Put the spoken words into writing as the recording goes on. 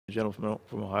the gentleman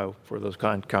from Ohio for those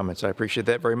kind comments. I appreciate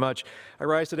that very much. I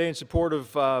rise today in support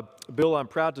of a bill I'm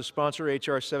proud to sponsor,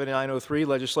 H.R. 7903,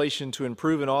 legislation to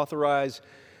improve and authorize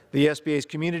the SBA's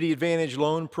Community Advantage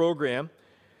Loan Program.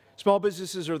 Small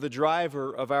businesses are the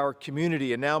driver of our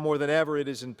community, and now more than ever, it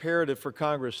is imperative for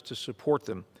Congress to support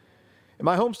them. In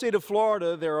my home state of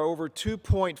Florida, there are over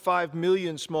 2.5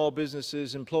 million small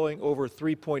businesses employing over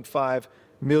 3.5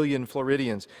 million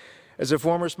Floridians. As a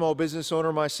former small business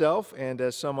owner myself, and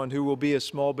as someone who will be a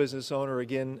small business owner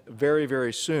again very,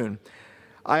 very soon,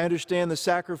 I understand the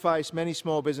sacrifice many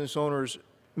small business owners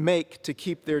make to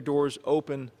keep their doors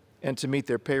open and to meet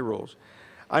their payrolls.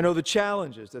 I know the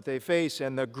challenges that they face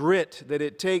and the grit that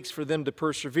it takes for them to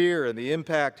persevere and the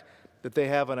impact that they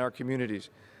have on our communities.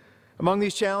 Among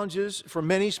these challenges for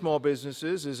many small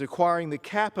businesses is acquiring the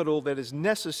capital that is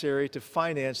necessary to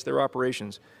finance their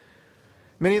operations.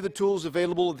 Many of the tools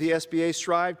available at the SBA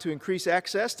strive to increase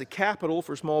access to capital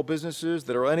for small businesses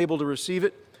that are unable to receive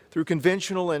it through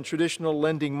conventional and traditional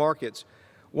lending markets.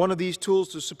 One of these tools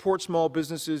to support small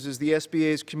businesses is the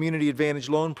SBA's Community Advantage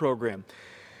Loan Program,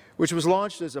 which was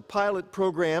launched as a pilot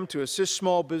program to assist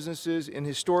small businesses in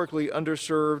historically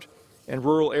underserved and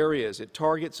rural areas. It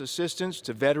targets assistance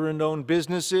to veteran-owned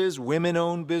businesses,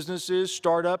 women-owned businesses,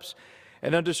 startups,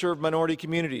 and underserved minority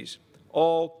communities,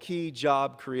 all key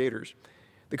job creators.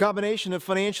 The combination of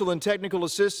financial and technical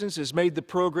assistance has made the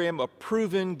program a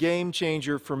proven game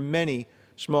changer for many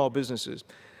small businesses.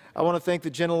 I want to thank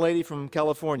the gentlelady from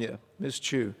California, Ms.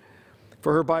 Chu,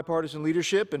 for her bipartisan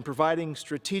leadership in providing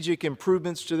strategic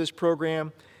improvements to this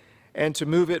program and to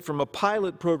move it from a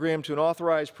pilot program to an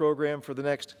authorized program for the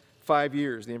next 5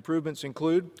 years. The improvements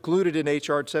included in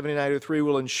H.R. 7903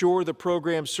 will ensure the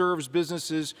program serves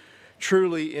businesses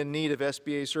truly in need of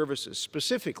SBA services.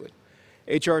 Specifically,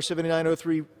 H.R.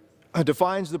 7903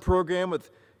 defines the program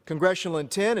with congressional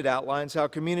intent. It outlines how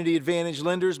Community Advantage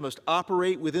lenders must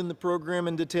operate within the program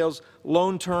and details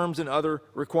loan terms and other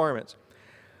requirements.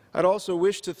 I'd also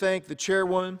wish to thank the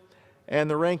chairwoman and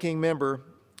the ranking member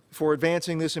for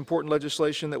advancing this important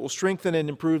legislation that will strengthen and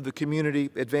improve the Community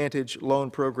Advantage Loan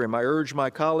Program. I urge my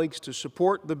colleagues to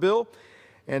support the bill,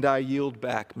 and I yield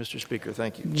back. Mr. Speaker,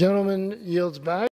 thank you. Gentleman yields back.